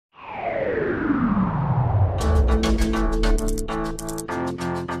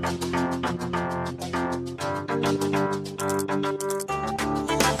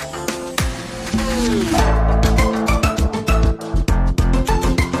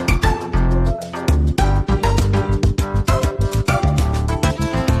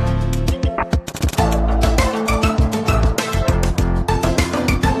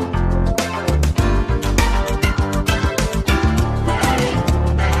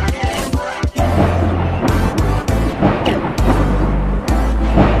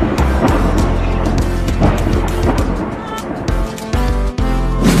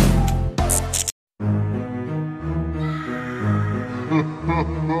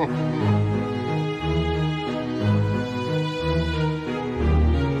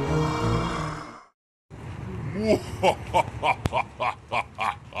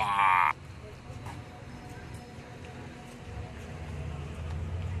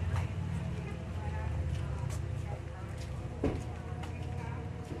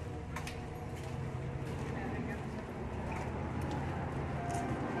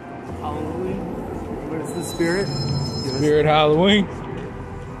Halloween. What is the spirit? Spirit Halloween.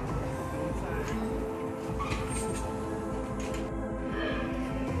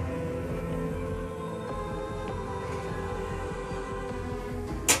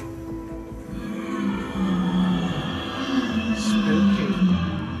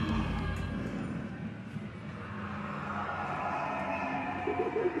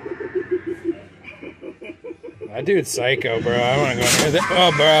 That dude's psycho, bro. I want to go near that.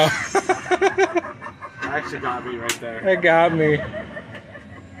 Oh, bro. That actually got me right there. That got me.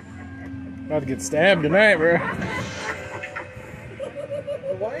 About to get stabbed tonight, bro.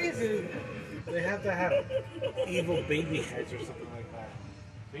 Why is it they have to have evil baby heads or something like that?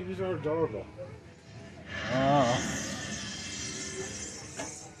 Babies are adorable. Oh.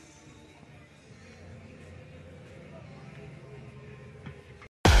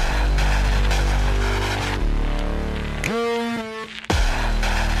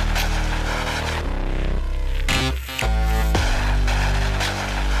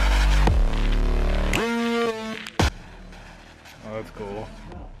 That's cool.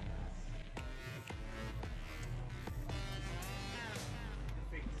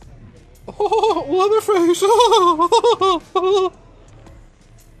 Oh, Leatherface! Oh.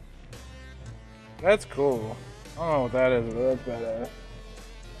 That's cool. I don't know what that is, but that's badass.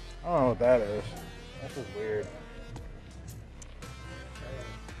 I don't know what that is. That's just weird.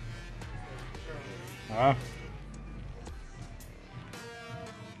 Huh?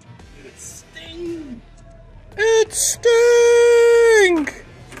 It's Sting! It stink!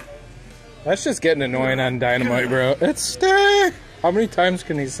 That's just getting annoying on Dynamite, bro. It stink! How many times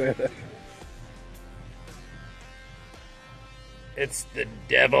can he say that? It's the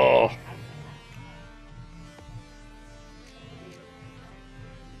devil.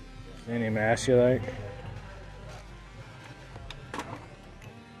 Any mask you like?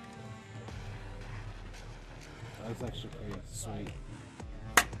 That's actually pretty sweet.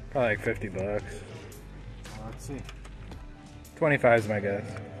 Probably like 50 bucks. Let's see. 25 is my guess.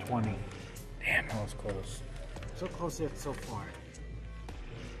 20. Damn, that was close. So close yet so far.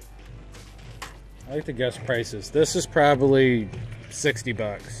 I like to guess prices. This is probably 60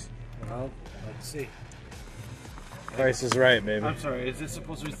 bucks. Well, let's see. Price is right, baby. I'm sorry, is this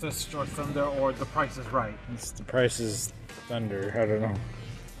supposed to be Thrift Store Thunder or The Price is Right? It's the price is thunder. I don't know.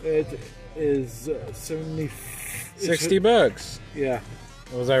 It is 60 bucks. Yeah.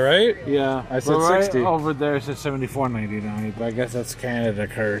 Was I right? Yeah. I said right 60. Over there it says $74.99, but I guess that's Canada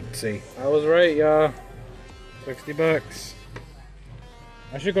currency. I was right, y'all. 60 bucks.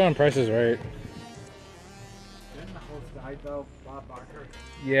 I should go on Prices Right. Didn't the host die though, Bob Barker?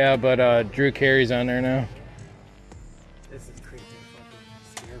 Yeah, but Drew Carey's on there now. This is creepy fucking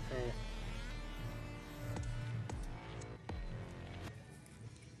scarecrow.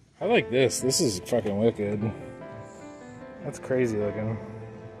 I like this. This is fucking wicked. That's crazy looking.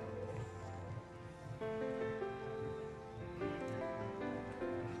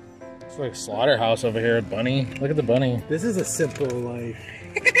 It's like Slaughterhouse over here, bunny. Look at the bunny. This is a simple life.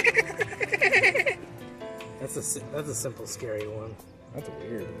 That's a simple scary one. That's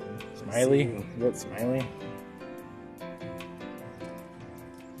weird. Smiley? You got Smiley?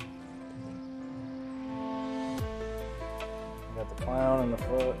 You got the clown and the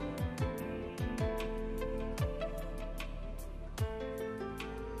foot.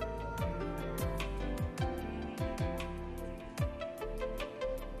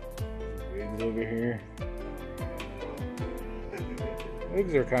 Wigs over here.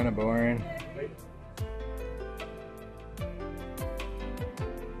 Wigs are kind of boring.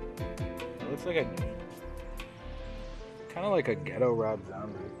 Looks like a kind of like a ghetto Rob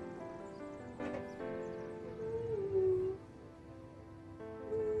Zombie.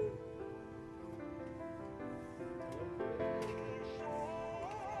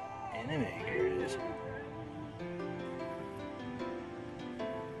 Anime, here it is.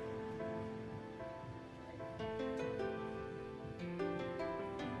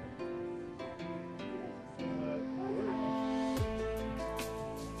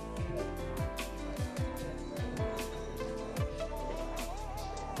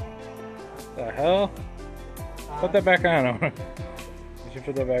 The hell? Put that back on. You should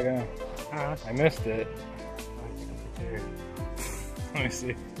put that back on. I missed it. Let me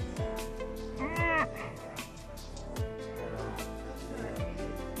see.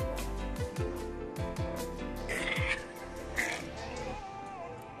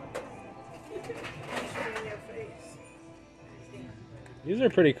 These are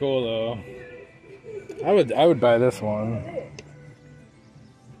pretty cool though. I would buy this one.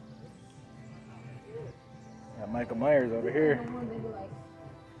 Got Michael Myers over here.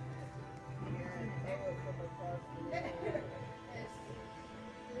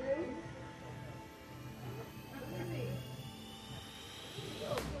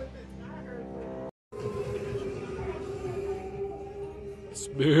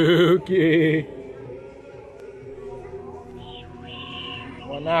 Spooky.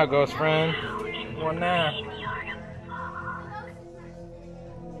 What now, ghost friend? What now?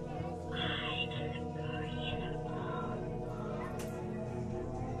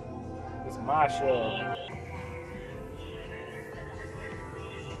 It's my show.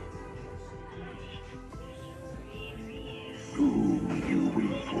 Soon you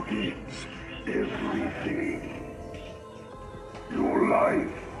will forget everything. Your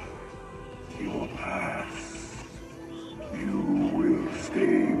life, your past. You will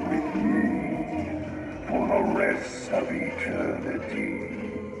stay with me for the rest of eternity.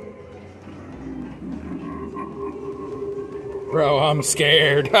 Bro, I'm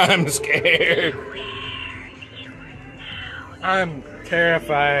scared. I'm scared. I'm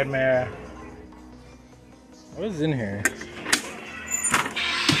terrified, man. What is in here?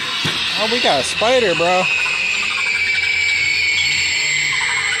 Oh, we got a spider, bro.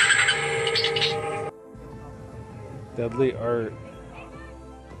 Deadly art.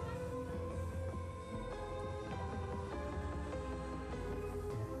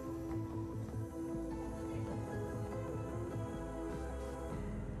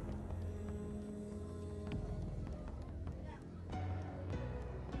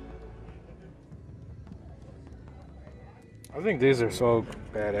 I think these are so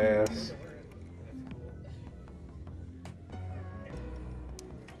badass.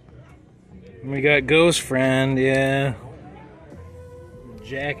 We got Ghost Friend, yeah.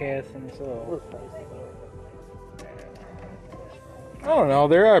 Jackass himself. I don't know,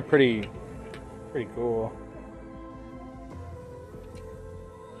 they are pretty cool.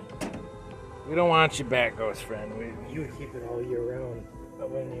 We don't want you back, Ghost Friend. You would keep it all year round, but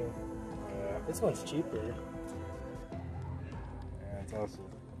when you... This one's cheaper. Yeah, it's also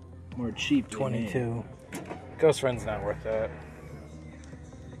more cheap. 22. Ghost Friend's not worth that.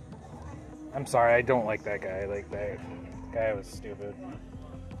 I'm sorry, I don't like that guy. Like, that guy was stupid.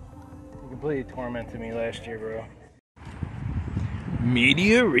 He completely tormented me last year, bro.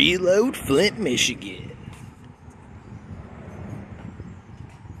 Media Reload, Flint, Michigan.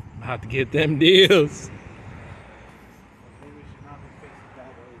 About to get them deals.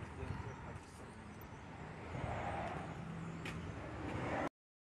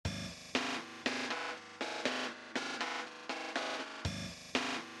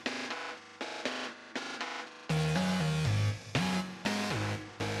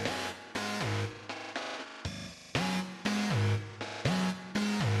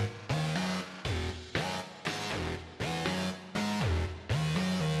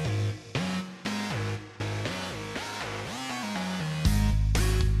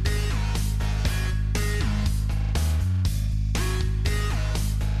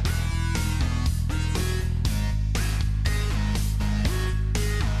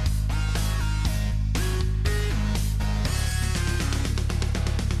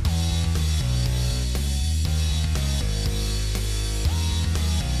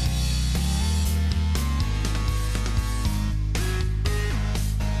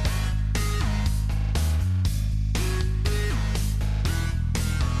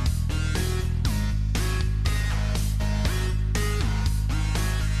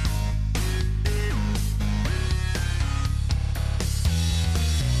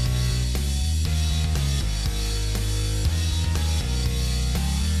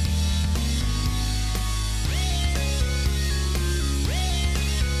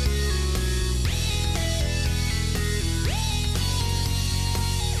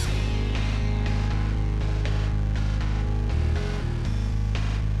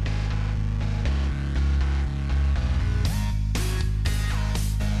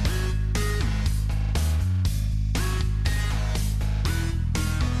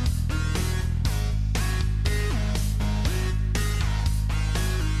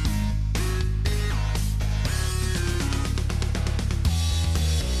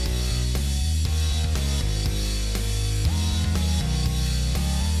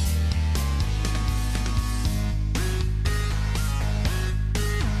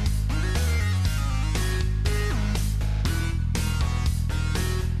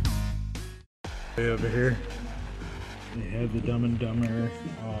 Over here, they have the Dumb and Dumber,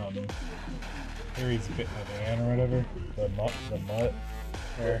 Harry's van or whatever, the mutt.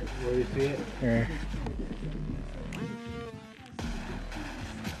 Here. Where do you see it? Here.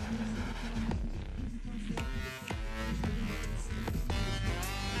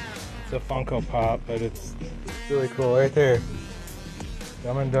 It's a Funko Pop, but it's really cool right there.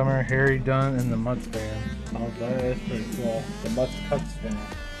 Dumb and Dumber, Harry Dunn, and the Mutts van. Oh, that is pretty cool. The Mutts Cuts van.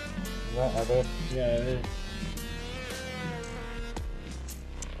 Is that epic? Yeah, it is.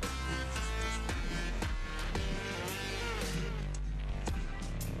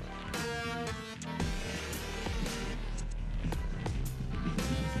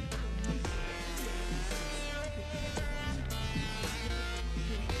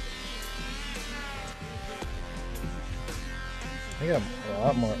 They got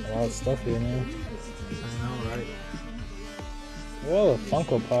a lot of stuff here now. I know, right? Well, the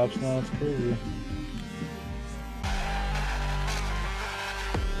Funko Pops now, it's crazy.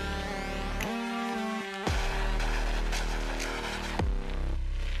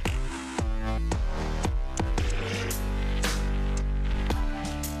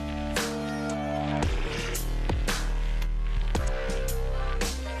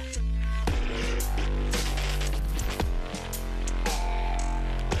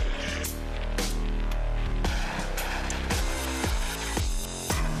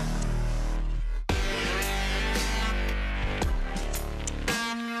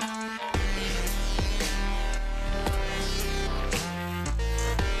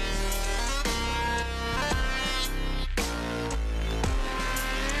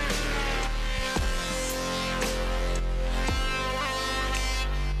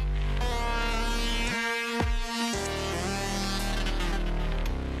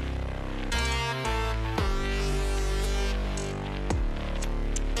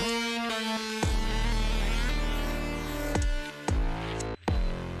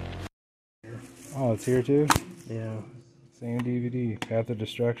 Oh, it's here too? Yeah. Same DVD, Path of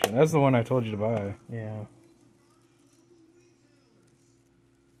Destruction. That's the one I told you to buy. Yeah.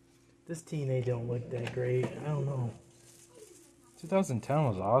 This TNA don't look that great. I don't know. 2010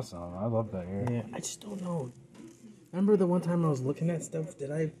 was awesome. I love that year. Yeah, I just don't know. Remember the one time I was looking at stuff?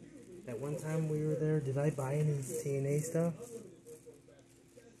 That one time we were there, did I buy any TNA stuff?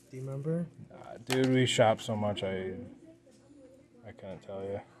 Do you remember? Dude, we shop so much, I couldn't tell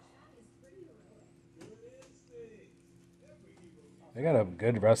you. They got a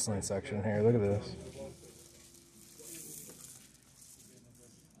good wrestling section here. Look at this.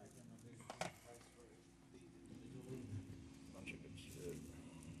 Bunch of good shit.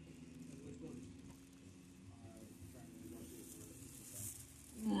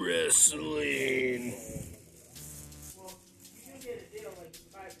 Wrestling.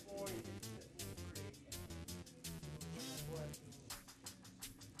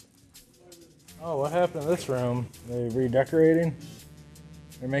 Oh, what happened to this room? They redecorating?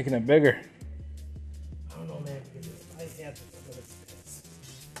 They're making it bigger. I don't know, man. I had some of this.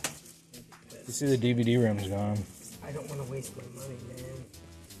 You see the DVD room's gone. I don't want to waste my money, man.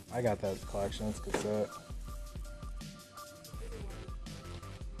 I got that collection. That's a good set.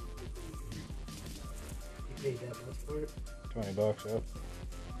 You paid that much for it? $20, yep.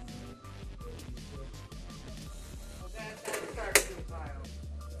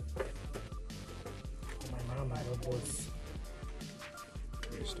 My mom bought a boys.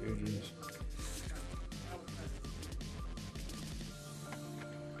 Three Stooges.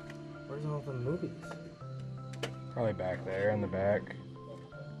 Where's all the movies? Probably back there in the back.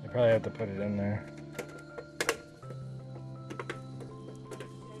 They probably have to put it in there.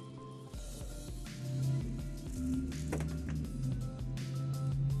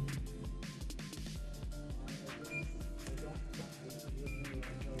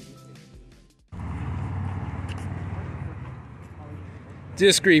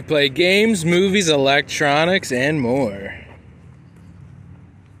 Disc Replay, games, movies, electronics, and more.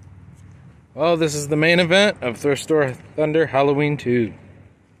 Well, this is the main event of Thrift Store Thunder Halloween 2.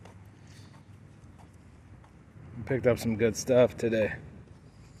 Picked up some good stuff today.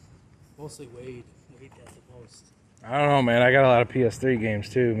 Mostly Wade. Wade got the most. I don't know, man. I got a lot of PS3 games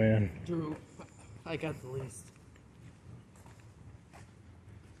too, man. Drew, I got the least.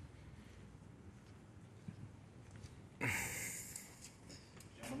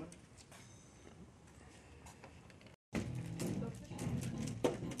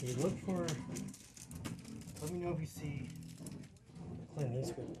 You look for. Let me know if you see Clint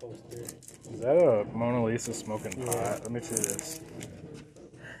Eastwood poster. Is that a Mona Lisa smoking pot? Let me see this.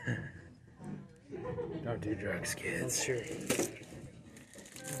 Don't do drugs, kids. Sure.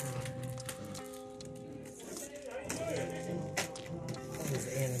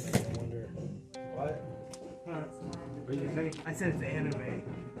 says anime.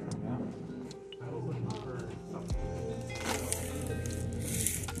 Yeah. I was looking for something.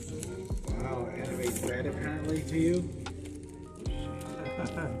 Wow, anime's bad apparently to you?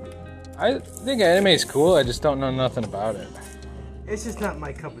 I think anime's cool, I just don't know nothing about it. It's just not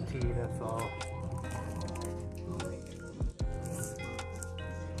my cup of tea, that's all.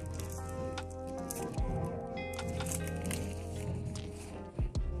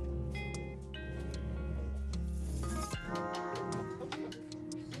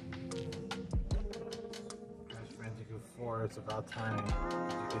 Crash Bandicoot 4, it's about time. Did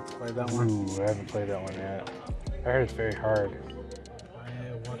you get to play that one? Ooh, I haven't played that one yet. I heard it's very hard.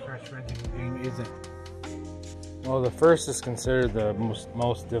 What Crash Bandicoot game is it? Well, the first is considered the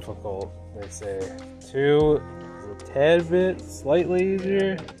most difficult, they say. 2 is a tad bit slightly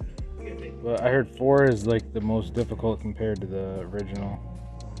easier, but I heard 4 is like the most difficult compared to the original.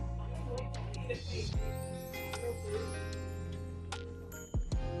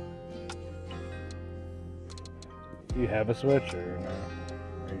 Do you have a Switch or no?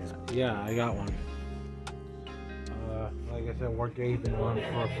 Or you just... Yeah, I got one. Like I said, work gave me one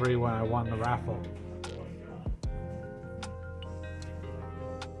for free when I won the raffle.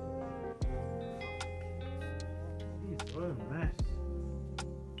 Jeez, what a mess.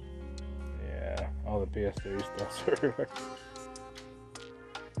 Yeah, all the PS3 stuff's everywhere.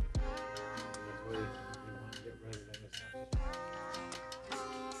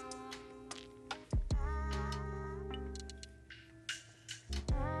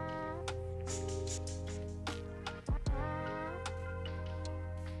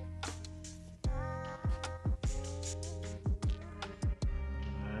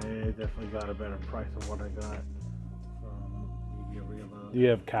 I definitely got a better price of what I got from Media Reload. Do you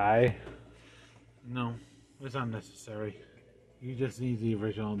have Kai? No, it's unnecessary. You just need the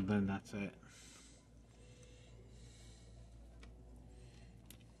original, and then that's it.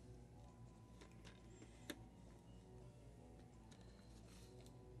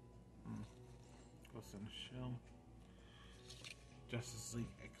 Ghost in the Shell. Justice League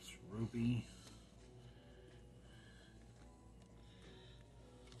X Ruby.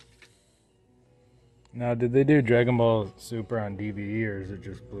 Now, did they do Dragon Ball Super on DVD or is it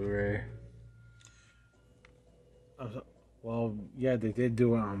just Blu-ray? Well, yeah, they did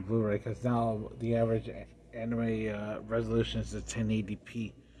do it on Blu-ray because now the average anime resolution is a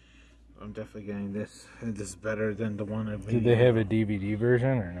 1080p. I'm definitely getting this. And this is better than the one I've Did they have a DVD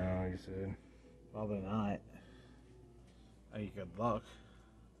version or no? You said probably not. Oh, you could look.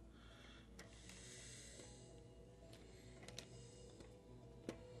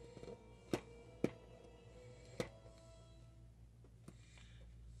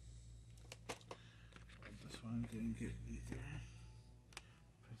 This one didn't get either.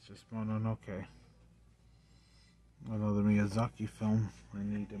 It's just Mononoke. Another Miyazaki film I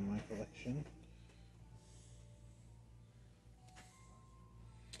need in my collection.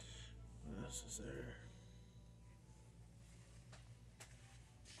 What else is there?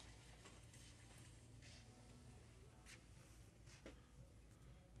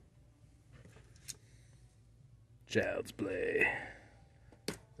 Child's Play.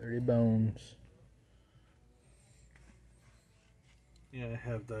 30 bones. Yeah, I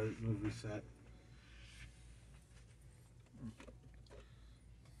have the movie set.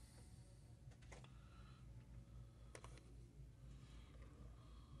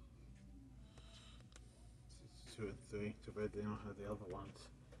 It's 2 and 3. Too bad they don't have the other ones.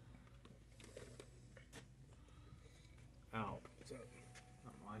 Ow. What's up?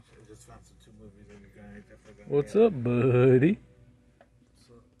 Not much. I just found some 2 movies in the guy. Definitely gonna What's get. up, buddy? What's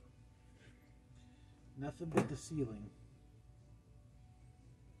up? Nothing but the ceiling.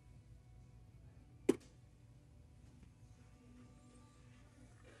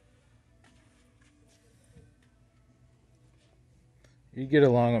 You get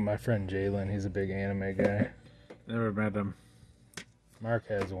along with my friend Jalen. He's a big anime guy. Never met him. Mark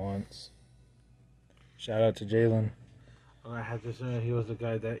has once. Shout out to Jalen. Oh, I had to say he was the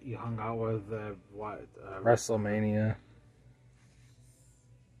guy that you hung out with. WrestleMania.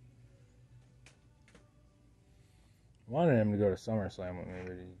 Wanted him to go to SummerSlam with me,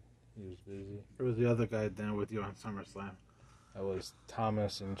 but he was busy. It was the other guy then with you on SummerSlam. That was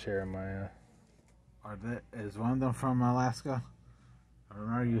Thomas and Jeremiah. Is one of them from Alaska? I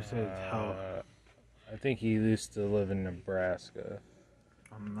remember you said how. I think he used to live in Nebraska.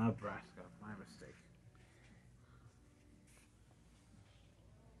 Nebraska. My mistake.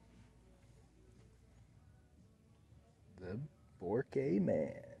 The 4K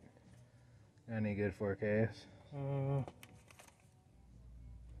man. Any good 4Ks?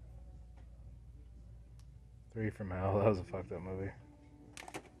 Three from Hell. That was a fucked up movie. Is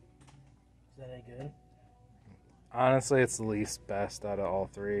that any good? Honestly, it's the least best out of all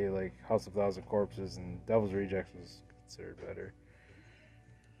three. Like House of Thousand Corpses and Devil's Rejects was considered better.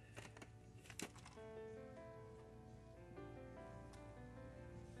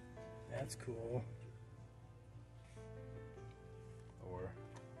 That's cool. Or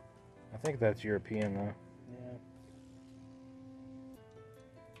I think that's European though. Yeah.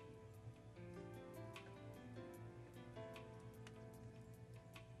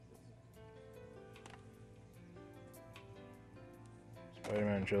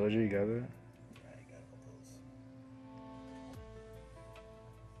 Spider-Man trilogy, you got it? I got all those.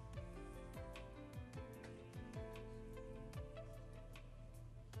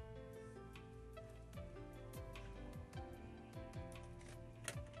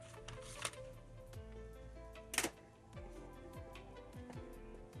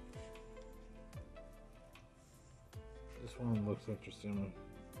 This one looks interesting.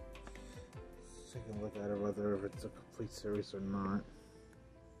 Let's take a look at it, whether it's a complete series or not.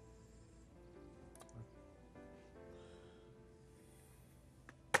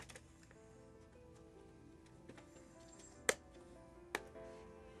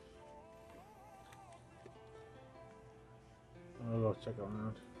 I'll go check it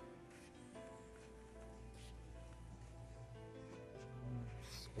around.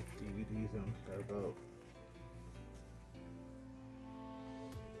 With DVDs, I don't care about.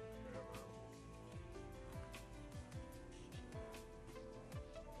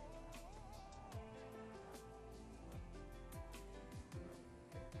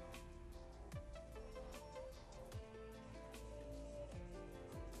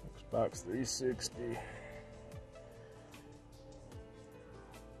 Xbox 360.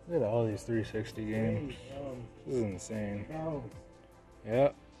 Look at all these 360 games. This is insane.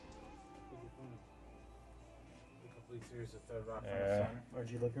 Yep. The complete series of Third Rock from the Yeah. Sun.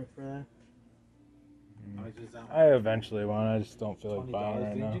 Aren't you looking for that? I eventually want. I just don't feel like buying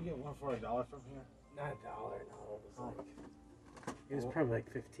right Did now. you get one for $1 from here? Not $1. No, it was like it was probably like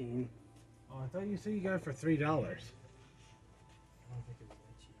 15. Oh, I thought you said you got it for $3. I don't think it was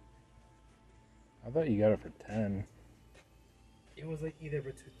that cheap. I thought you got it for 10. It was like either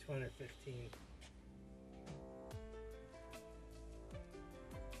between 20 or 15.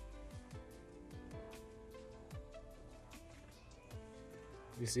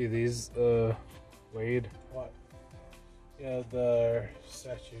 You see these, Wade? What? Yeah, the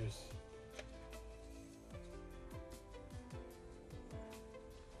statues.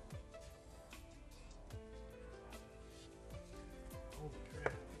 Holy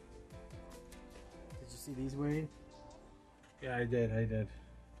crap. Did you see these, Wade? Yeah, I did.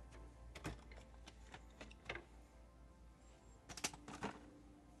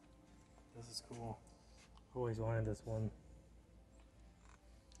 This is cool. Always wanted this one.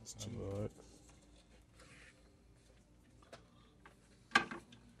 It's cheap.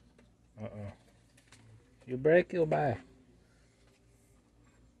 Uh-oh. You break, you'll buy.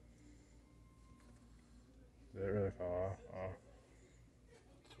 Did it really fall off? Oh.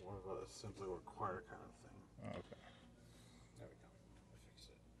 It's more of a simply required kind of thing. Oh, okay. There we go. I fixed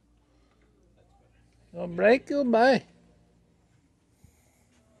it. That's better. You'll break, you'll buy.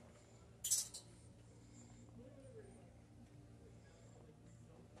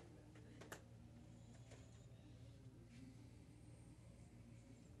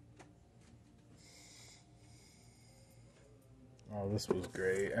 Oh, this was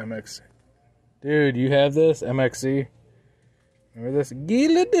great. MX. Dude, you have this? MXC? Remember this?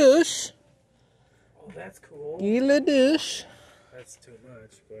 Gila douche. Oh, that's cool. Gila douche. That's too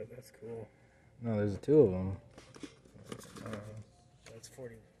much, but that's cool. No, there's two of them. That's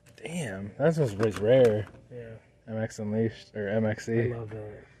 40. Damn, that's what's rare. Yeah. MX Unleashed, or I MXC. love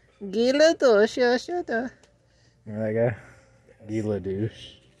that. Gila douche, remember that guy? Gila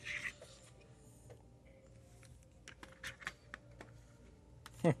douche.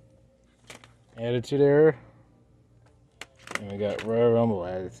 Attitude Error. And we got Royal Rumble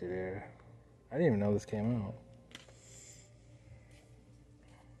Attitude Error. I didn't even know this came out.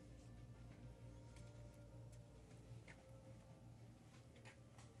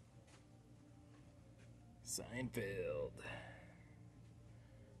 Seinfeld.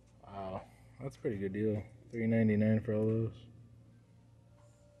 Wow, that's a pretty good deal. $3.99 for all those.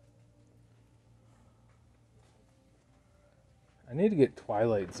 I need to get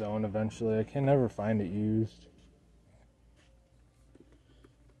Twilight Zone eventually. I can never find it used.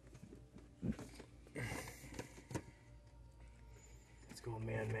 Let's go,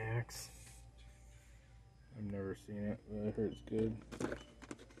 Man Max. I've never seen it, but I heard it's good.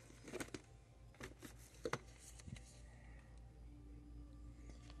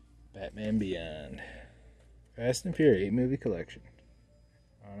 Batman Beyond. Fast and Furious 8-movie collection.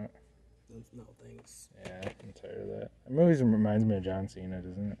 On it. No thanks. Yeah, I'm tired of that. That movie reminds me of John Cena,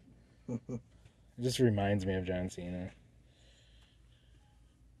 doesn't it? It just reminds me of John Cena.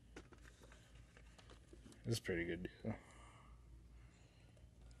 It's a pretty good deal.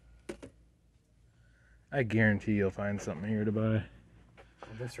 I guarantee you'll find something here to buy. Well,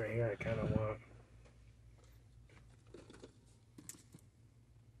 this right here I kind of want.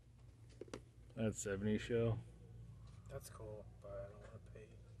 That 70s show. That's cool, but I don't want to pay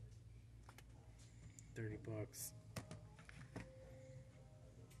 $30.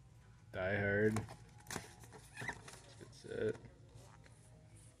 Die Hard. That's it.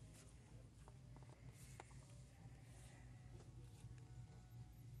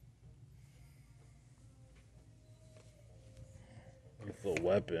 Lethal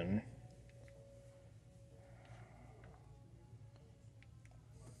Weapon.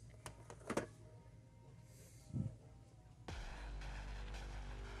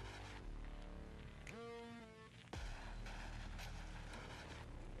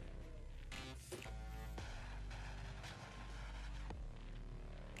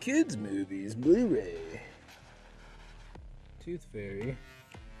 Kids movies, Bluray. Tooth Fairy.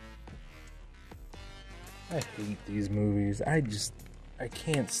 I hate these movies. I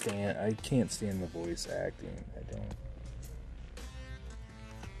can't stand the voice acting. I don't.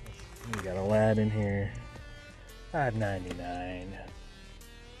 We got Aladdin here. $5.99.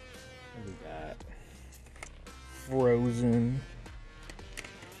 We got Frozen.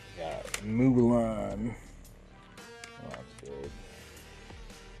 We got Mulan. Oh, that's good.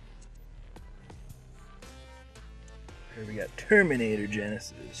 Here we got Terminator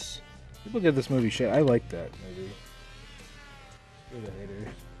Genesis. People get this movie shit. I like that movie. For the haters.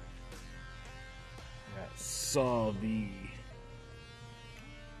 We got Saw V.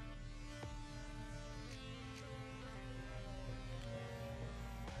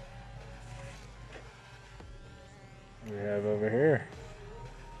 What do we have over here?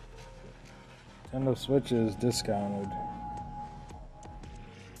 Nintendo Switch is discounted.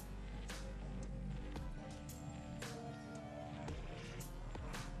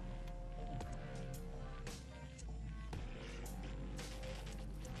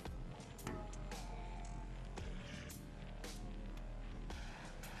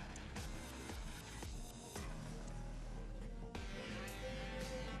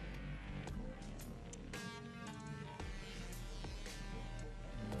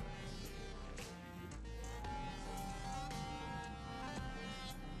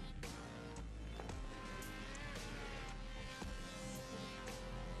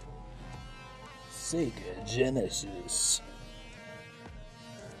 Sega Genesis.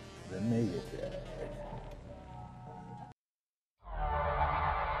 The Mega Drive.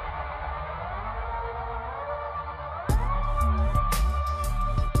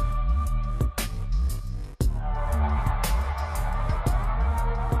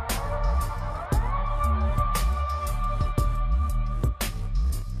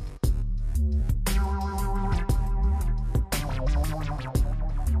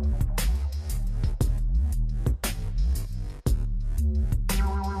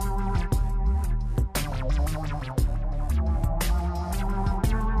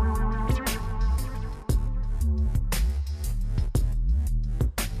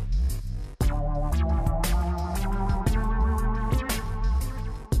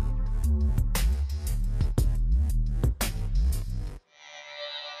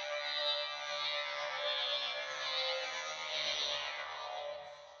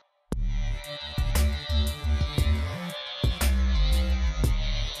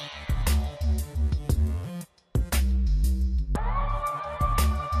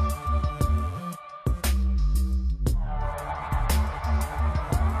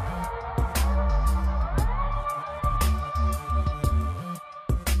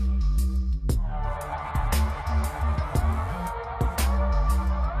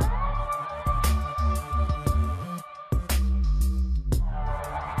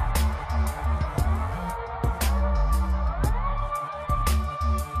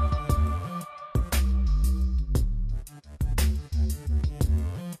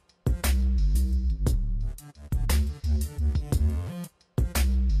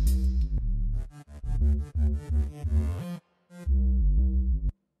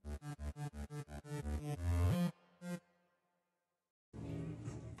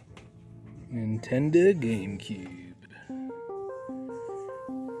 Nintendo GameCube.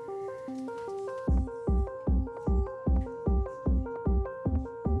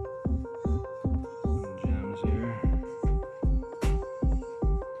 Some gems here.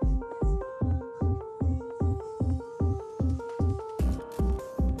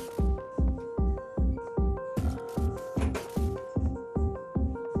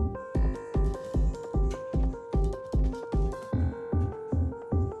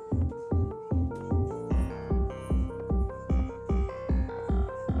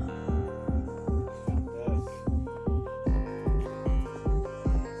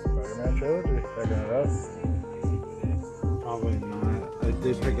 up? Probably not. I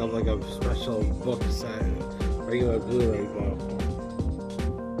did pick up like a special book set, regular Blu-ray book.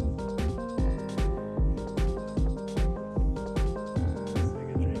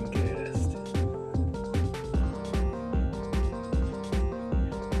 Sega Dreamcast.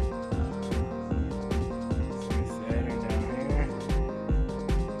 Sega Saturn down here.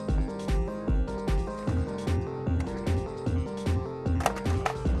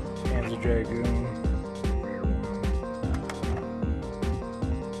 Panzer Dragoon. Rare one.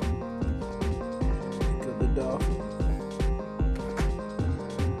 Think of the Dolphin.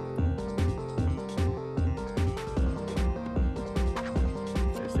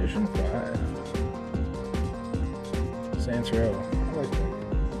 PlayStation 5. Saints Row. I like that.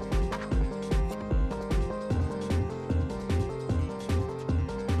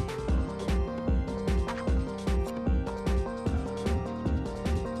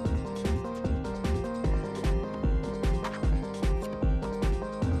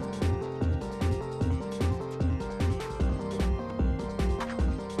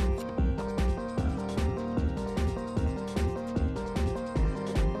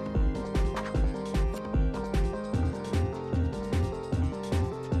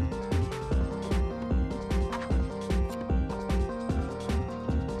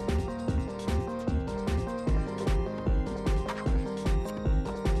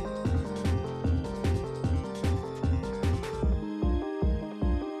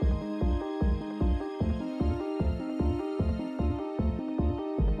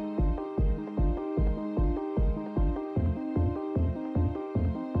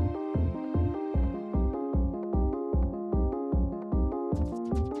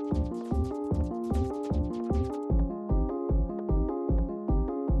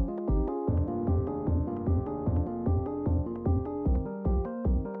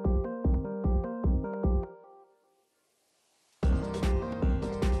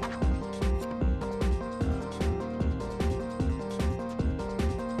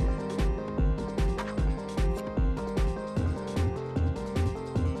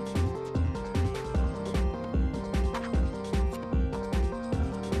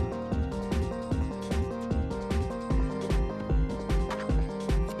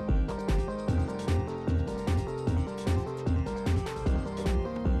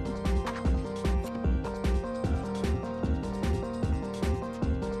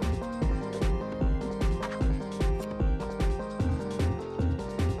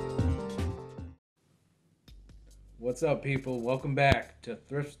 What's up, people? Welcome back to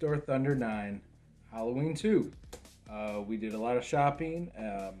Thrift Store Thunder 9, Halloween 2. We did a lot of shopping.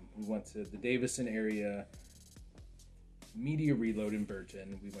 We went to the Davison area, Media Reload in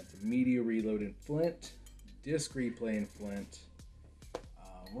Burton. We went to Media Reload in Flint, Disc Replay in Flint.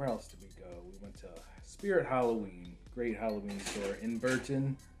 Where else did we go? We went to Spirit Halloween, great Halloween store in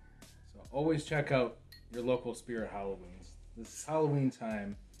Burton. So always check out your local Spirit Halloweens. This is Halloween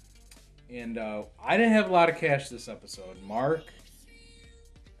time. And I didn't have a lot of cash this episode. Mark,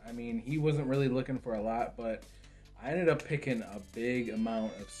 I mean, he wasn't really looking for a lot, but I ended up picking a big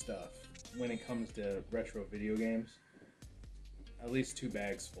amount of stuff when it comes to retro video games. At least 2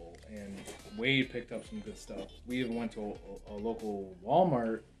 bags full. And Wade picked up some good stuff. We even went to a local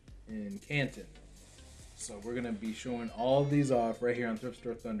Walmart in Canton. So we're going to be showing all of these off right here on Thrift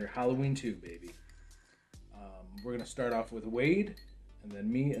Store Thunder. Halloween 2, baby. We're going to start off with Wade, and then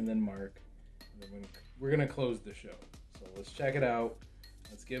me, and then Mark. And then we're going to close the show. So let's check it out.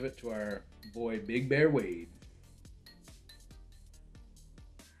 Let's give it to our boy, Big Bear Wade.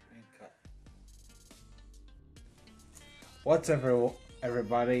 What's up,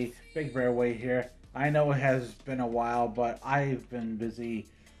 everybody? Big Bear Wade here. I know it has been a while, but I've been busy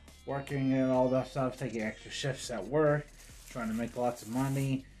working and all that stuff, taking extra shifts at work, trying to make lots of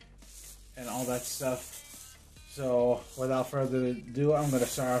money, and all that stuff. So, without further ado, I'm going to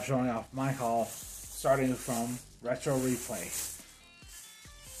start off showing off my haul, starting from Retro Replay.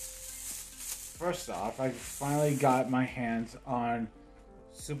 First off, I finally got my hands on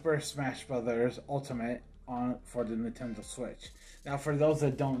Super Smash Bros. Ultimate for the Nintendo Switch. Now, for those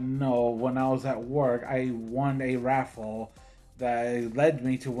that don't know, when I was at work, I won a raffle that led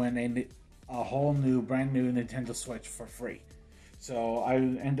me to win a whole new, brand new Nintendo Switch for free. So I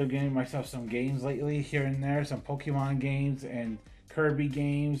ended up getting myself some games lately here and there, some Pokemon games and Kirby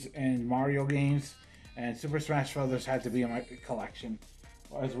games and Mario games, and Super Smash Bros. Had to be in my collection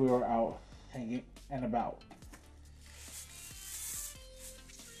as we were out hanging and about.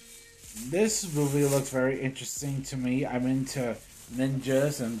 This movie looks very interesting to me. I'm into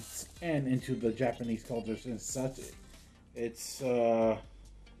ninjas and into the Japanese cultures and such. It's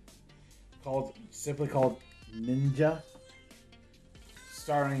simply called Ninja,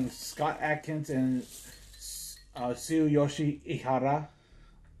 starring Scott Adkins and Tsuyoshi Ihara.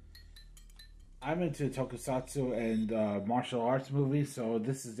 I'm into tokusatsu and martial arts movies, so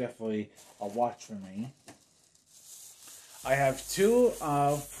this is definitely a watch for me. I have two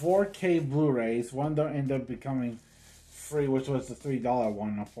 4K Blu-rays. One don't end up becoming free, which was the $3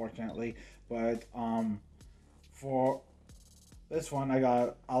 one, unfortunately. But for this one, I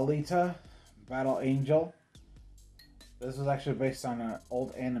got Alita Battle Angel. This was actually based on an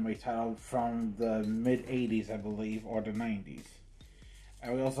old anime title from the mid-80s, I believe, or the 90s.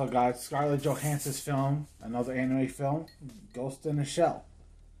 And we also got Scarlett Johansson's film, another anime film, Ghost in the Shell.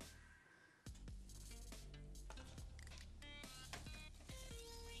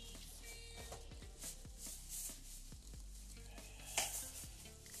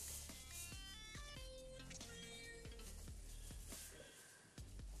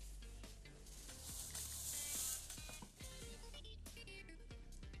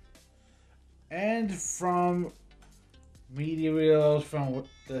 And from media reels, from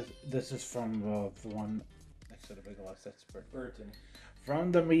this is from the one next to the big loss. That's Burton.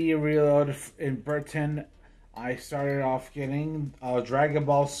 From the media reel in Burton, I started off getting Dragon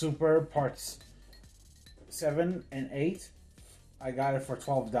Ball Super parts 7 and 8. I got it for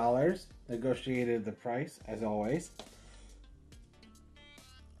 $12. Negotiated the price as always.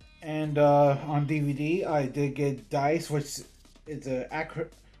 And on DVD, I did get Dice, which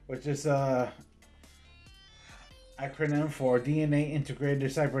is a acronym for DNA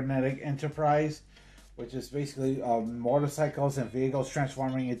Integrated Cybernetic Enterprise, which is basically motorcycles and vehicles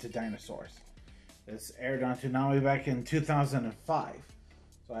transforming into dinosaurs. This aired on Toonami back in 2005,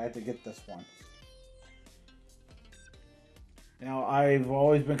 so I had to get this one. Now, I've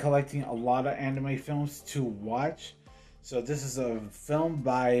always been collecting a lot of anime films to watch, so this is a film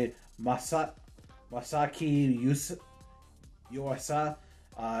by Masaki Yuasa,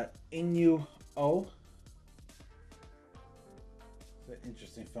 Inu O. It's an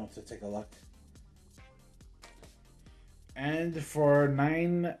interesting film to take a look. And for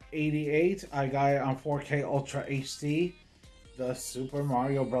 $9.88, I got it on 4K Ultra HD, the Super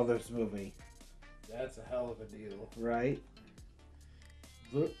Mario Brothers movie. That's a hell of a deal. Right?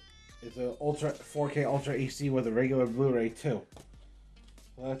 It's a 4K Ultra HD with a regular Blu-ray too.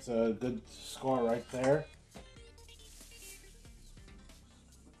 So that's a good score right there.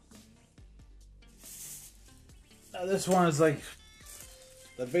 Now this one is like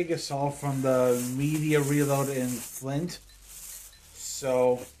the biggest haul from the media reload in Flint.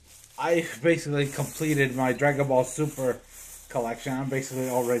 So I basically completed my Dragon Ball Super collection. I'm basically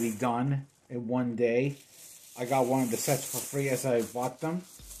already done in one day. I got one of the sets for free as I bought them.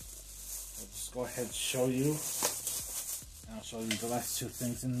 I'll just go ahead and show you. And I'll show you the last two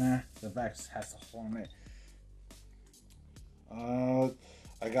things in there. The back has a format.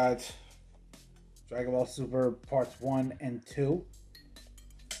 I got Dragon Ball Super Parts 1 and 2.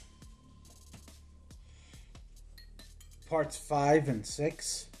 Parts 5 and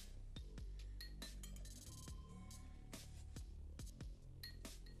 6.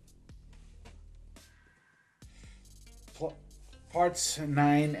 Parts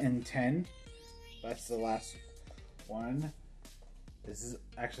 9 and 10. That's the last one. This is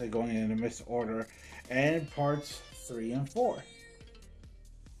actually going in a misorder. And parts 3 and 4.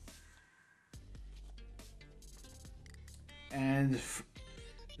 And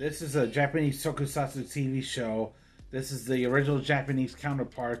this is a Japanese tokusatsu TV show. This is the original Japanese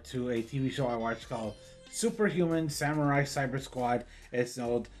counterpart to a TV show I watched called Superhuman Samurai Cyber Squad. It's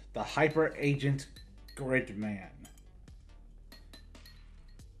called the Hyper Agent Gridman.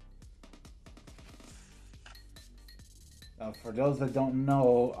 For those that don't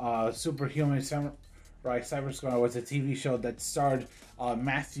know, Superhuman Samurai Cyber Squad was a TV show that starred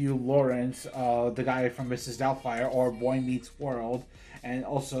Matthew Lawrence, the guy from Mrs. Doubtfire or Boy Meets World, and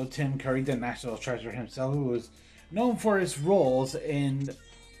also Tim Curry, the National Treasure himself, who was known for his roles in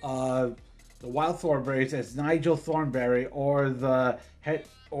the Wild Thornberrys as Nigel Thornberry, or the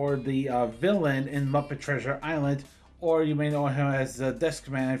villain in Muppet Treasure Island, or you may know him as the desk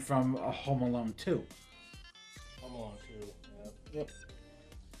man from Home Alone 2. Home Alone 2, Yep.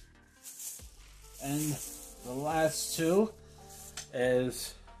 And the last two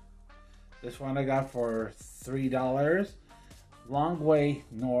is this one I got for $3. Long Way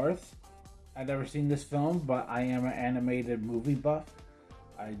North. I've never seen this film, but I am an animated movie buff.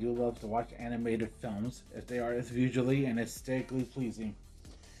 I do love to watch animated films if they are visually and aesthetically pleasing.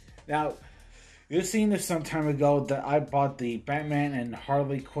 Now, You've seen this some time ago that I bought the Batman and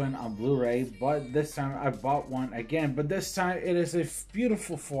Harley Quinn on Blu-ray, but this time I bought one again, but this time it is a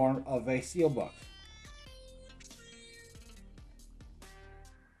beautiful form of a steelbook.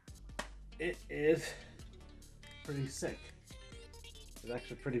 It is pretty sick. It's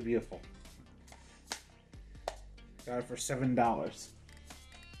actually pretty beautiful. Got it for $7.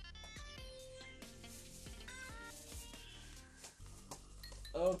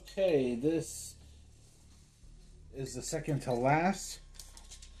 Okay, this is the second to last.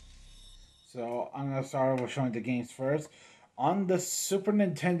 So I'm going to start with showing the games first. On the Super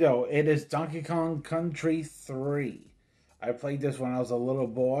Nintendo, it is Donkey Kong Country 3. I played this when I was a little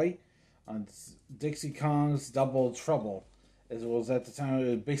boy on Dixie Kong's Double Trouble. As well as at the time, it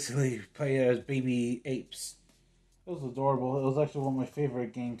was basically played as baby apes. It was adorable. It was actually one of my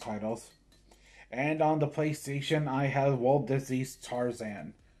favorite game titles. And on the PlayStation, I have Walt Disney's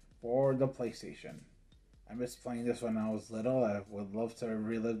Tarzan for the PlayStation. I miss playing this when I was little. I would love to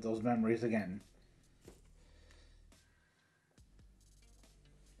relive those memories again.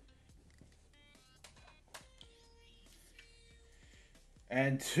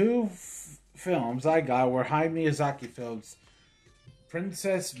 And two films I got were Hayao Miyazaki films.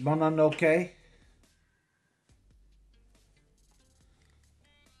 Princess Mononoke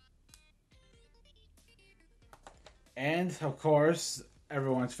and, of course,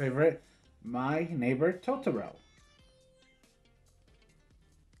 everyone's favorite, My Neighbor Totoro.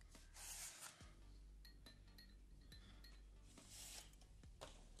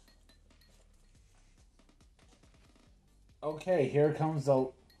 Okay, here comes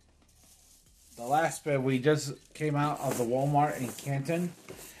the last bit. We just came out of the Walmart in Canton,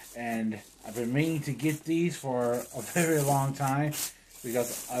 and I've been meaning to get these for a very long time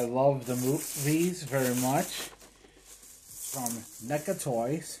because I love the movies very much. From NECA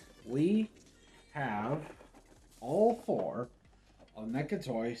Toys, we have all four of NECA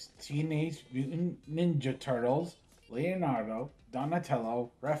Toys Teenage Mutant Ninja Turtles, Leonardo,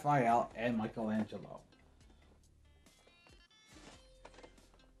 Donatello, Raphael, and Michelangelo.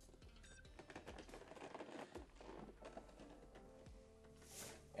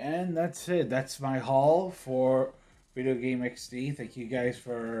 And that's it. That's my haul for Video Game XD. Thank you guys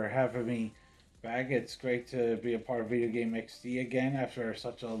for having me back. It's great to be a part of Video Game XD again after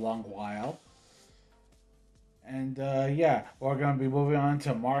such a long while. And yeah, we're going to be moving on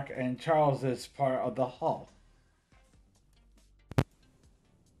to Mark and Charles' part of the haul.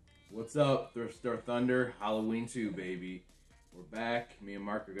 What's up, Thrift Store Thunder? Halloween 2, baby. We're back. Me and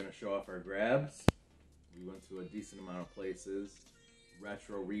Mark are going to show off our grabs. We went to a decent amount of places.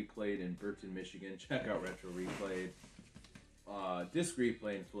 Retro Replayed in Burton, Michigan. Check out Retro Replayed. Disc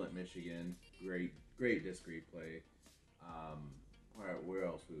Replay in Flint, Michigan. Great disc replay. Alright, where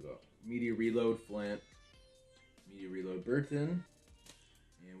else we go? Media Reload Flint. Media Reload Burton.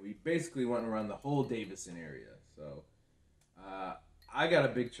 And we basically went around the whole Davison area. So, I got a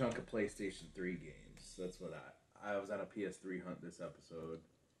big chunk of PlayStation 3 games. That's what I was on a PS3 hunt this episode.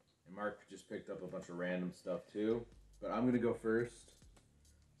 And Mark just picked up a bunch of random stuff too. But I'm going to go first.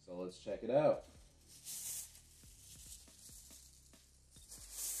 So let's check it out.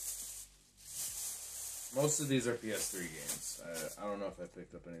 Most of these are PS3 games. I don't know if I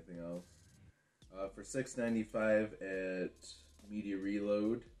picked up anything else. For $6.95 at Media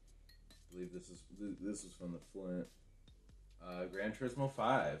Reload, I believe this was from the Flint. Gran Turismo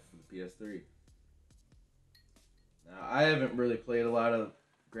 5 for the PS3. Now I haven't really played a lot of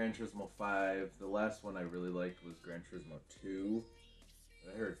Gran Turismo 5. The last one I really liked was Gran Turismo 2.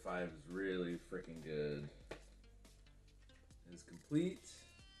 I heard 5 is really freaking good. It is complete.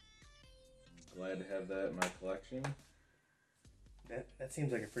 I'm glad to have that in my collection. That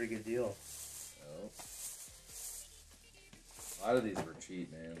seems like a pretty good deal. Oh. A lot of these were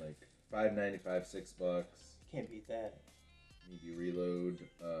cheap, man. Like $5.95, $6. Can't beat that. Media Reload,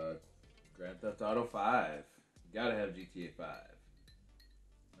 Grand Theft Auto 5. You gotta have GTA 5.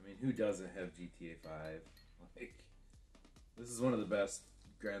 I mean, who doesn't have GTA 5? Like, this is one of the best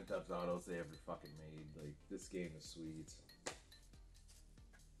Grand Theft Autos they ever fucking made. Like, this game is sweet.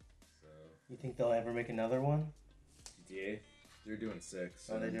 So, You think they'll ever make another one? GTA? They're doing 6.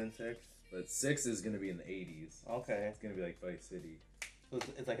 Oh, they're doing 6? But 6 is gonna be in the 80s. Okay. It's gonna be like Vice City. So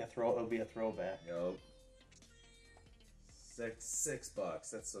it's like it'll be a throwback. Yup.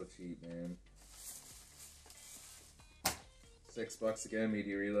 $6. That's so cheap, man. $6 again,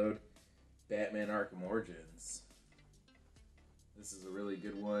 Media Reload. Batman Arkham Origins. This is a really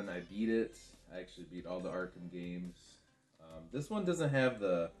good one. I beat it. I actually beat all the Arkham games. This one doesn't have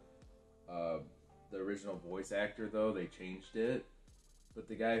the original voice actor, though. They changed it. But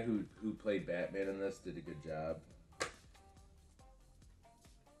the guy who played Batman in this did a good job. Because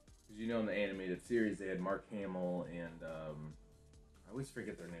you know in the animated series they had Mark Hamill and I always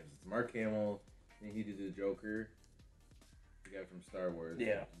forget their names. It's Mark Hamill and he did the Joker. The guy from Star Wars.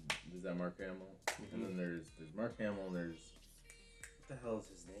 Yeah. Is that Mark Hamill? Mm-hmm. And then there's Mark Hamill and there's what the hell is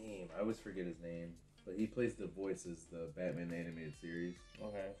his name? I always forget his name. But he plays the voices, the Batman animated series.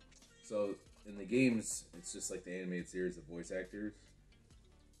 Okay. So in the games, it's just like the animated series of voice actors.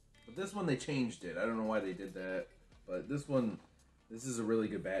 But this one they changed it. I don't know why they did that. But this is a really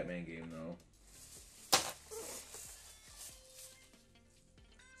good Batman game though.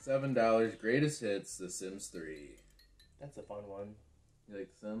 $7, greatest hits, The Sims 3. That's a fun one. You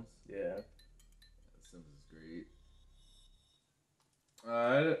like The Sims? Yeah. The Sims is great.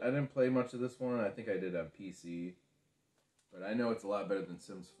 I didn't play much of this one. I think I did on PC. But I know it's a lot better than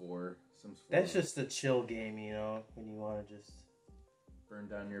Sims 4. Sims 4. That's just a chill game, you know, when you want to just burn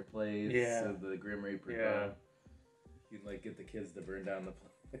down your place. Yeah. So the Grim Reaper. Yeah. You can like get the kids to burn down the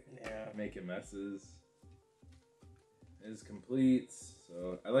place. Yeah. Making messes. It is complete.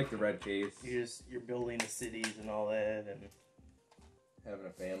 So I like the red case. You're building the cities and all that, and having a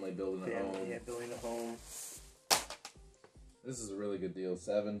family, building a home. Yeah, building a home. This is a really good deal.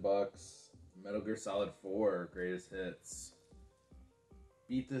 $7. Metal Gear Solid 4, greatest hits.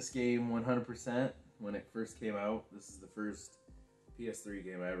 Beat this game 100% when it first came out. This is the first PS3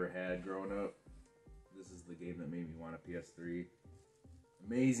 game I ever had growing up. This is the game that made me want a PS3.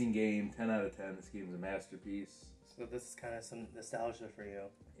 Amazing game, 10 out of 10. This game's a masterpiece. So this is kind of some nostalgia for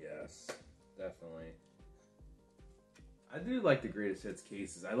you. Yes, definitely. I do like the greatest hits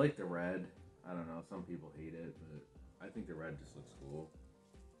cases. I like the red. I don't know, some people hate it, but I think the red just looks cool.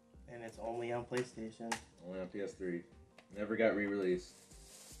 And it's only on PlayStation. Only on PS3. Never got re-released.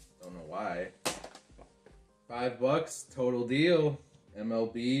 Don't know why. $5, total deal.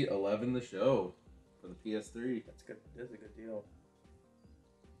 MLB 11 The Show for the PS3. That's good. That's a good deal.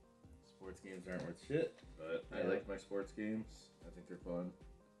 Sports games aren't worth shit, but I like my sports games. I think they're fun.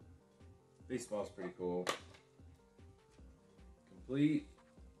 Baseball's pretty cool. Complete.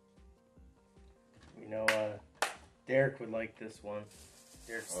 You know, Derek would like this one.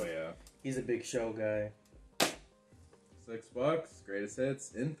 Oh yeah. He's a big show guy. $6, greatest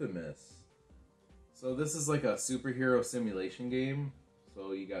hits, Infamous. So this is like a superhero simulation game.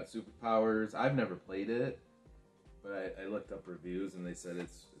 So you got superpowers. I've never played it, but I looked up reviews and they said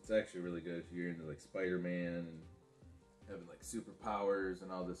it's actually really good if you're into like Spider-Man and having like superpowers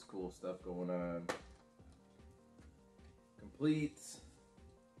and all this cool stuff going on. Complete.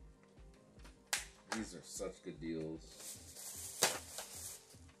 These are such good deals.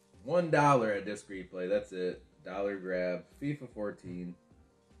 $1 at Disc Replay. That's it. Dollar grab. FIFA 14.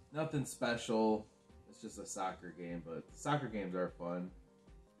 Nothing special. It's just a soccer game, but soccer games are fun.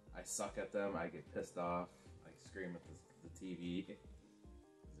 I suck at them. I get pissed off. I scream at the TV. They're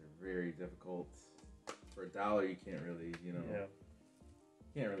very difficult. For $1, you can't really, you know. Yeah.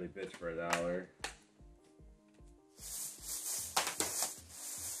 You can't really bitch for $1.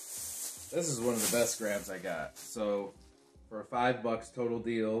 This is one of the best grabs I got. So, for a $5 total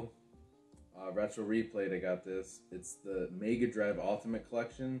deal, Retro Replayed, I got this. It's the Mega Drive Ultimate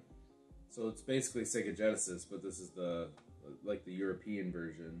Collection. So it's basically Sega Genesis, but this is the European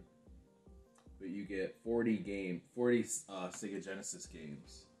version. But you get 40 Sega Genesis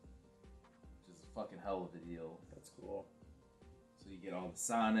games, which is a fucking hell of a deal. That's cool. So you get all the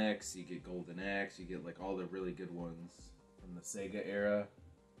Sonics, you get Golden Axe, you get like all the really good ones from the Sega era.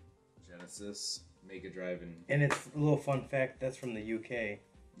 Genesis, Mega Drive, and it's a little fun fact, that's from the UK.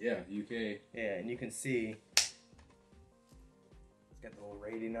 Yeah, UK. Yeah, and you can see it's got the little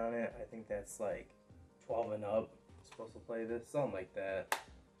rating on it. I think that's like 12 and up. Supposed to play this, something like that.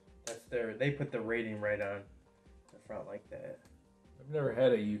 That's they put the rating right on the front like that. I've never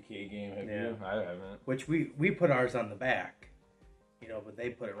had a UK game, have you? I haven't. Which we put ours on the back, you know, but they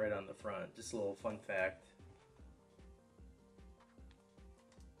put it right on the front. Just a little fun fact.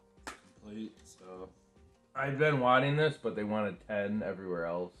 Complete. So I've been wanting this, but they wanted 10 everywhere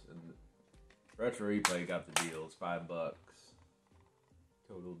else, and Retro Replay got the deal. It's $5.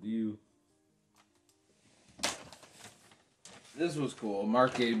 Total deal. This was cool.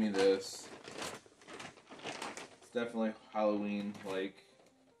 Mark gave me this. It's definitely Halloween-like.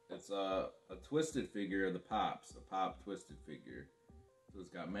 It's a twisted figure of the Pops, a Pop twisted figure. So it's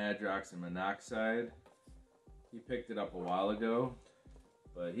got Madrox and Monoxide. He picked it up a while ago,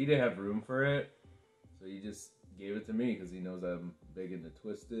 but he didn't have room for it, so he just gave it to me because he knows I'm big into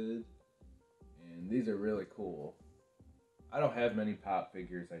twisted. And these are really cool. I don't have many Pop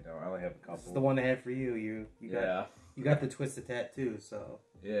figures. I only have a couple. This is the one I had for you. You got. Yeah. You got the Twisted tattoo, so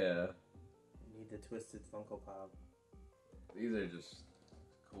Yeah. you need the Twisted Funko Pop. These are just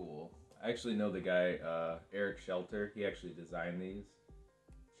cool. I actually know the guy, Eric Shelter. He actually designed these.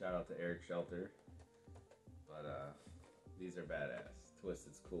 Shout out to Eric Shelter. But these are badass.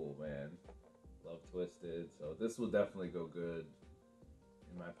 Twisted's cool, man. Love Twisted. So this will definitely go good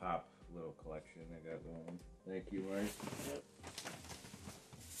in my Pop little collection I got going. Thank you, Mark. Yep.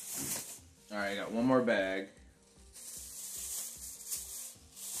 Alright, I got one more bag.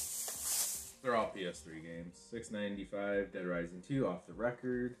 They're all PS3 games. $6.95, Dead Rising 2 off the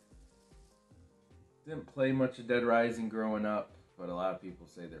record. Didn't play much of Dead Rising growing up, but a lot of people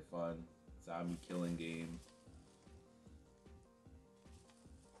say they're fun. Zombie killing game.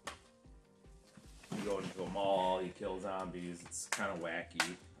 You go into a mall, you kill zombies. It's kind of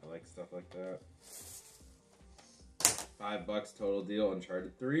wacky. I like stuff like that. $5 total deal.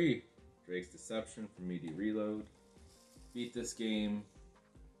 Uncharted 3. Drake's Deception from Media Reload. Beat this game.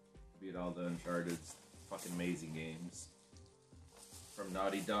 Beat all the Uncharted's fucking amazing games. From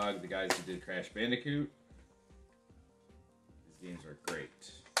Naughty Dog, the guys who did Crash Bandicoot. These games are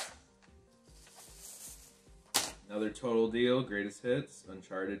great. Another total deal, greatest hits,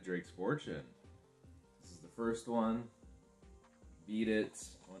 Uncharted Drake's Fortune. This is the first one. Beat it,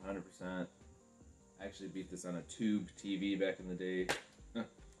 100%. I actually beat this on a tube TV back in the day. I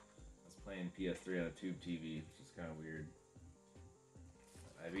was playing PS3 on a tube TV, which is kind of weird.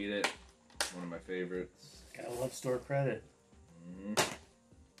 I beat it. One of my favorites. Gotta love store credit.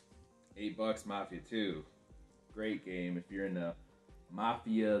 $8 Mafia 2. Great game. If you're into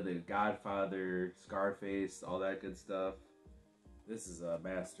Mafia, The Godfather, Scarface, all that good stuff. This is a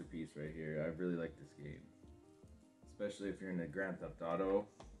masterpiece right here. I really like this game. Especially if you're into Grand Theft Auto.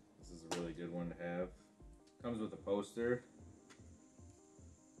 This is a really good one to have. Comes with a poster.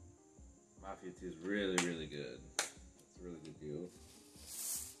 Mafia 2 is really, really good. It's a really good deal.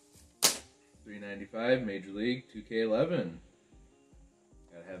 $3.95, Major League 2K11.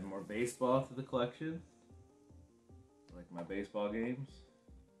 Gotta have more baseball to the collection. I like my baseball games.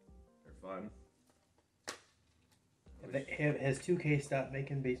 They're fun. Has 2K stopped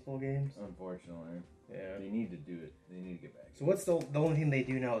making baseball games? Unfortunately. Yeah. They need to do it. They need to get back. So what's the only thing they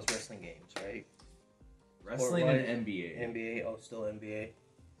do now is wrestling games, right? Wrestling and NBA. NBA, oh, still NBA.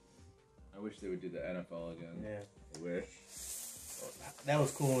 I wish they would do the NFL again. Yeah. I wish. That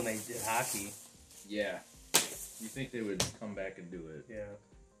was cool when they did hockey. Yeah. You think they would come back and do it. Yeah.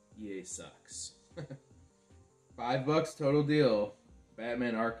 EA sucks. $5 total deal.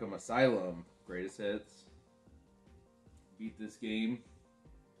 Batman Arkham Asylum. Greatest hits. Beat this game.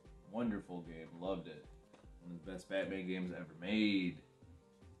 Wonderful game. Loved it. One of the best Batman games ever made.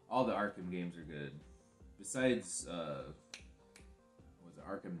 All the Arkham games are good. Besides, was it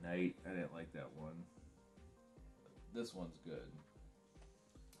Arkham Knight? I didn't like that one. This one's good.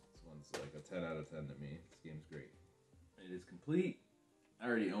 This one's like a 10 out of 10 to me. This game's great. It is complete. I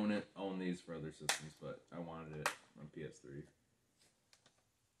already own it. Own these for other systems, but I wanted it on PS3.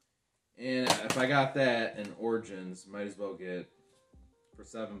 And if I got that and Origins, might as well get, for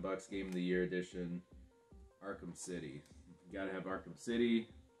 $7, Game of the Year edition, Arkham City. You gotta have Arkham City.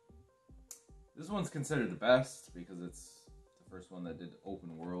 This one's considered the best because it's the first one that did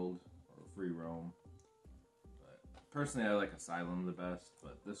open world or free roam. But personally, I like Asylum the best,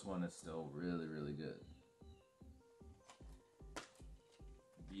 but this one is still really, really good.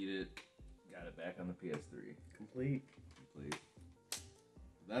 Beat it. Got it back on the PS3. Complete.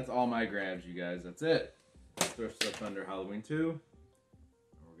 That's all my grabs, you guys. That's it. Thrift Store Thunder Halloween 2. And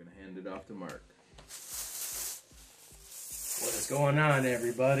we're going to hand it off to Mark. What is going on,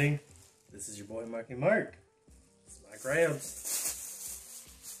 everybody? This is your boy, Marky Marc. This is my grabs.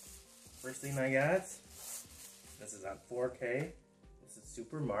 First thing I got, this is on 4K. This is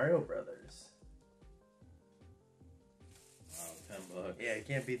Super Mario Brothers. Wow, $10. Yeah, you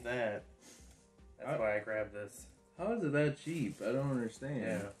can't beat that. That's why I grabbed this. How is it that cheap? I don't understand.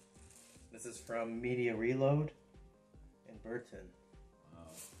 Yeah. This is from Media Reload in Burton.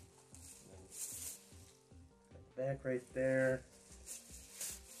 Wow. The back right there.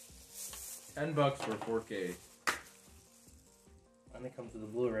 $10 for 4K. And it comes with a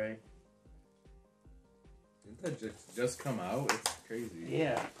Blu-ray. Didn't that just come out? It's crazy.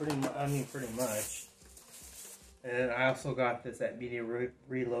 Yeah, pretty much. And then I also got this at Media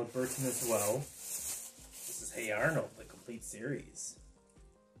Reload Burton as well. This is Hey Arnold, the complete series.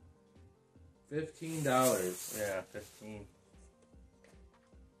 $15. Yeah, 15.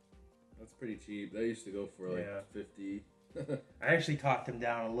 That's pretty cheap. That used to go for like 50. I actually talked him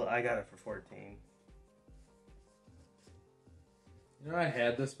down a little. I got it for 14. You know, I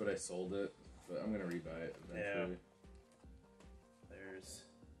had this, but I sold it. But I'm gonna rebuy it eventually.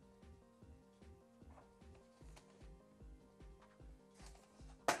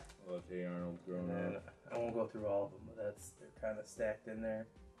 Hey Arnold growing And up. I won't go through all of them, but they're kind of stacked in there.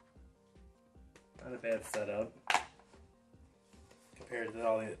 Not a bad setup compared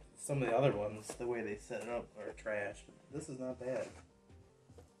to some of the other ones. The way they set it up are trash. But this is not bad.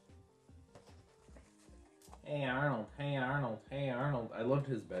 Hey Arnold, hey Arnold, hey Arnold. I loved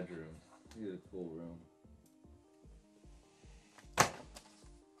his bedroom. He had a cool room.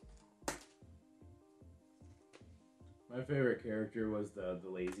 My favorite character was the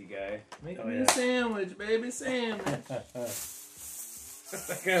lazy guy. Make me a sandwich, baby, sandwich.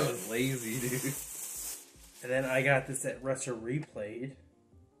 That guy was lazy, dude. And then I got this at Retro Replayed.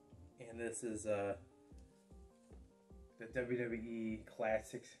 And this is the WWE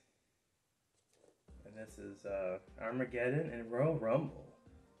Classics. And this is Armageddon and Royal Rumble.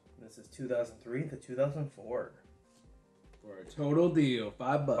 And this is 2003 to 2004. For a total deal,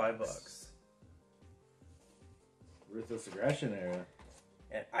 $5. $5. Ruthless Aggression era.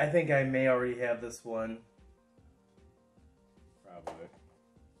 And I think I may already have this one. Probably.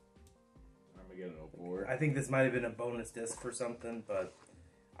 Armageddon 04. I think this might have been a bonus disc for something, but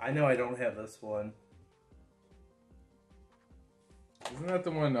I know I don't have this one. Isn't that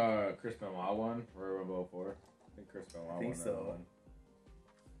the one Chris Benoit won? Royal Rumble 04? I think Chris Benoit won that one.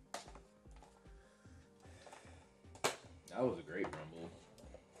 That was a great Rumble.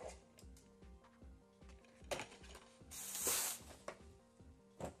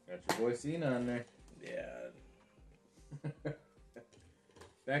 Got your boy Cena on there. Yeah.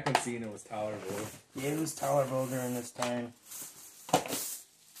 Back when Cena was tolerable. Yeah, it was tolerable during this time.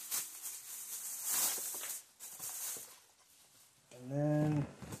 And then,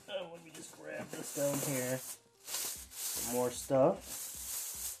 let me just grab this down here. Some more stuff.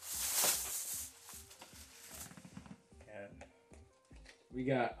 And We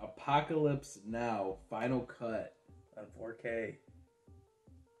got Apocalypse Now, Final Cut. on 4K.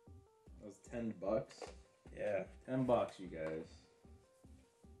 That was $10. Yeah. $10, you guys.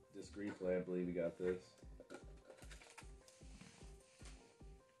 Disc replay, I believe you got this.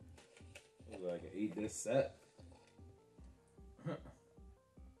 It was like an 8-disc set.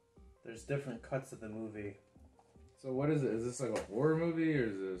 There's different cuts of the movie. So what is it? Is this like a horror movie or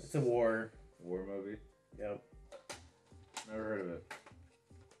is this It's a war. movie? Yep. Never heard of it.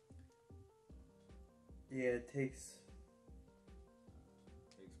 Yeah, it takes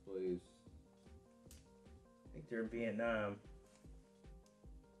place. I think they're in Vietnam.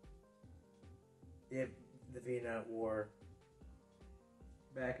 Yeah, the Vietnam War.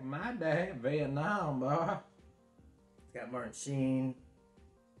 Back in my day, Vietnam, boy. It's got Martin Sheen,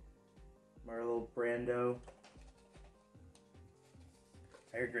 Marlo Brando.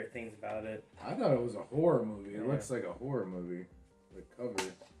 I heard great things about it. I thought it was a horror movie. It Yeah. looks like a horror movie. The cover.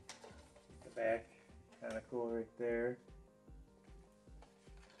 The back, kind of cool right there.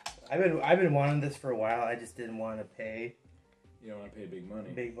 I've been wanting this for a while. I just didn't want to pay You don't want to pay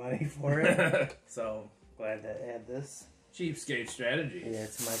big money for it. So glad to add this. Cheapskate strategy. Yeah,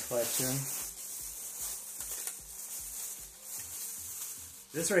 it's my collection.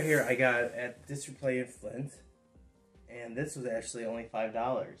 This right here I got at Display in Flint, and this was actually only $5.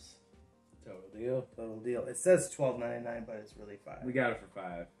 Total deal. Total deal. It says $12.99, but it's really $5. We got it for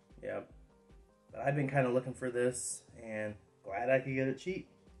 $5. Yep. But I've been kind of looking for this, and glad I could get it cheap.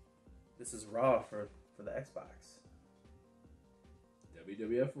 This is Raw for the Xbox.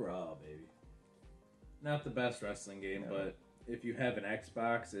 WWF Raw, baby. Not the best wrestling game, No. but if you have an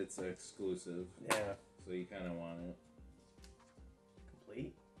Xbox, it's exclusive. Yeah. So you kind of want it.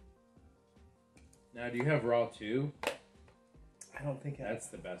 Complete? Now, do you have Raw 2? I don't think That's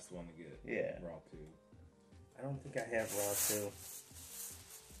the best one to get. Yeah. Raw 2. I don't think I have Raw 2.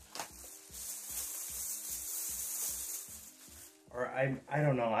 Or I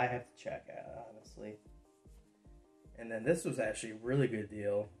don't know. I have to check, honestly. And then this was actually a really good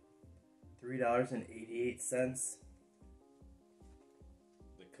deal. $3.88.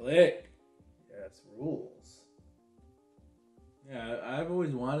 The Click. Yes, rules. Yeah, I've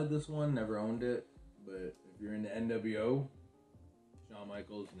always wanted this one, never owned it. But if you're into NWO, Shawn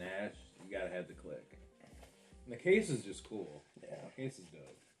Michaels, Nash, you gotta have the Click. And the case is just cool. Yeah. The case is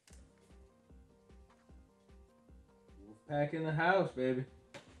dope. Wolfpack in the house, baby.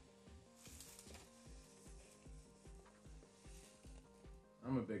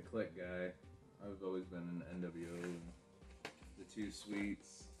 I'm a big Click guy. I've always been an NWO and the Two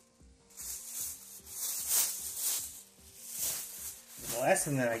Sweets. The last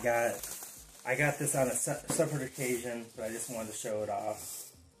one that I got this on a separate occasion, but I just wanted to show it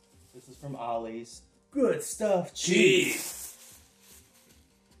off. This is from Ollie's. Good stuff, cheap.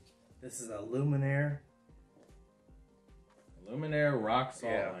 This is a Luminaire. Luminaire rock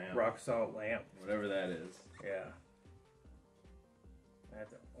salt Yeah, lamp. rock salt lamp. Whatever that is. Yeah.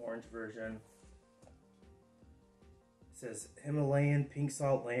 That's an orange version. It says Himalayan pink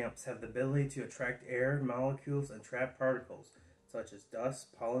salt lamps have the ability to attract air molecules and trap particles such as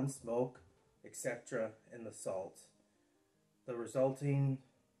dust, pollen, smoke, etc. in the salt. The resulting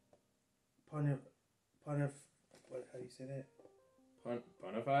what, how do you say that?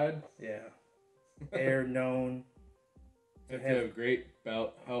 Punified? Yeah. Air known They have great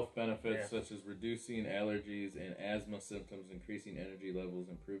health benefits such as reducing allergies and asthma symptoms, increasing energy levels,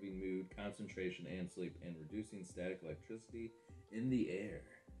 improving mood, concentration, and sleep, and reducing static electricity in the air.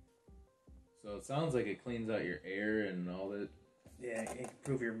 So it sounds like it cleans out your air and all that. Yeah, it can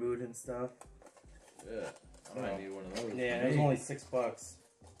improve your mood and stuff. Yeah, I might need one of those. Yeah, it was only $6.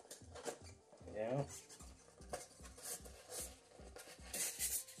 Yeah.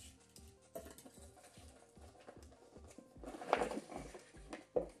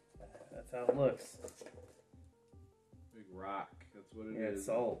 That's how it looks. Big rock. That's what it is. Yeah, it's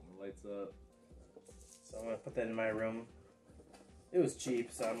salt. It lights up. So I'm gonna put that in my room. It was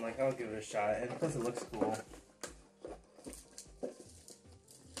cheap, so I'm like, I'll give it a shot. And plus, it looks cool.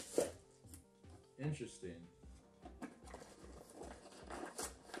 Interesting.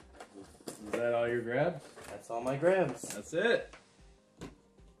 Is that all your grabs? That's all my grabs. That's it.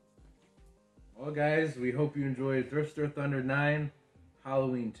 Well, guys, we hope you enjoyed Thrift Store Thunder 9,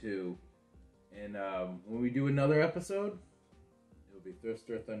 Halloween 2. And when we do another episode, it'll be Thrift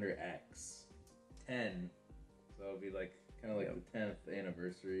Store Thunder X 10. So it'll be like kind of like the 10th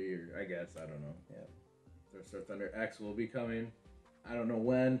anniversary, or I guess, I don't know. Yeah. Thrift Store Thunder X will be coming. I don't know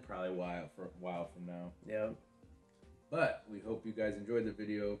when, probably a while from now. Yeah. But we hope you guys enjoyed the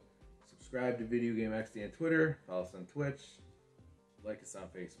video. Subscribe to Video Game XD on Twitter. Follow us on Twitch. Like us on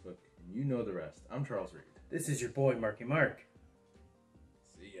Facebook. And you know the rest. I'm Charles Reed. This is your boy, Marky Marc.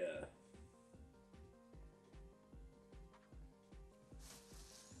 See ya.